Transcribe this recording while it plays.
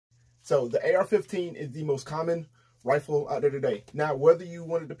So the AR-15 is the most common rifle out there today. Now, whether you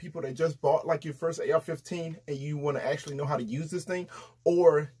one of the people that just bought like your first AR-15 and you want to actually know how to use this thing,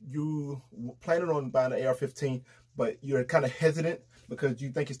 or you planning on buying an AR-15 but you're kind of hesitant because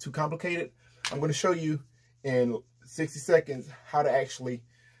you think it's too complicated, I'm going to show you in 60 seconds how to actually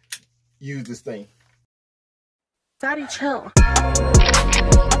use this thing. Daddy, chill.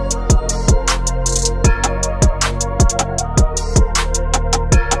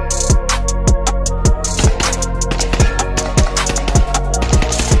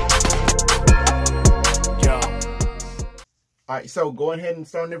 Alright, so go ahead and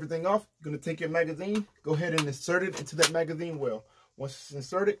start everything off. You're going to take your magazine, go ahead and insert it into that magazine well. Once it's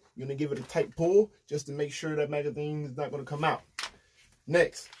inserted, you're going to give it a tight pull just to make sure that magazine is not going to come out.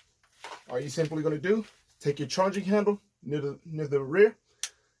 Next, all you're simply going to do, take your charging handle near the rear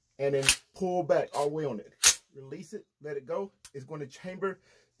and then pull back all the way on it. Release it, let it go. It's going to chamber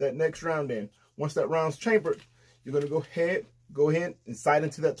that next round in. Once that round's chambered, you're going to go ahead and sight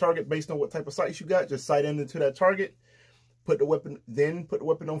into that target based on what type of sights you got. Just sight into that target. Put the weapon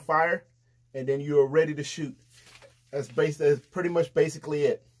on fire, and then you are ready to shoot. That's pretty much basically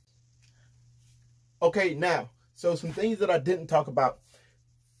it. Okay, now, so some things that I didn't talk about.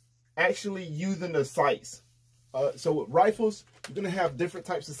 Actually using the sights. So with rifles, you're going to have different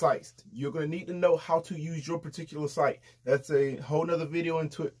types of sights. You're going to need to know how to use your particular sight. That's a whole nother video in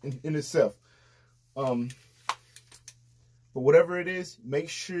itself. But whatever it is, make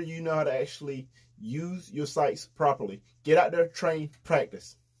sure you know how to actually use your sights properly. Get out there, train,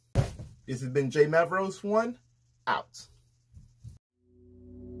 practice. This has been J Mavros 1, out.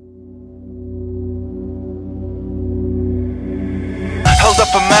 Held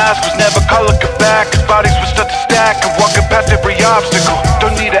up a mask, was never called looking back. Cause bodies would start to stack. I'm walking past every obstacle.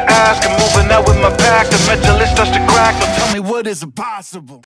 Don't need to ask, I'm moving out with my pack. The mentalist starts to crack. Don't tell me what is impossible.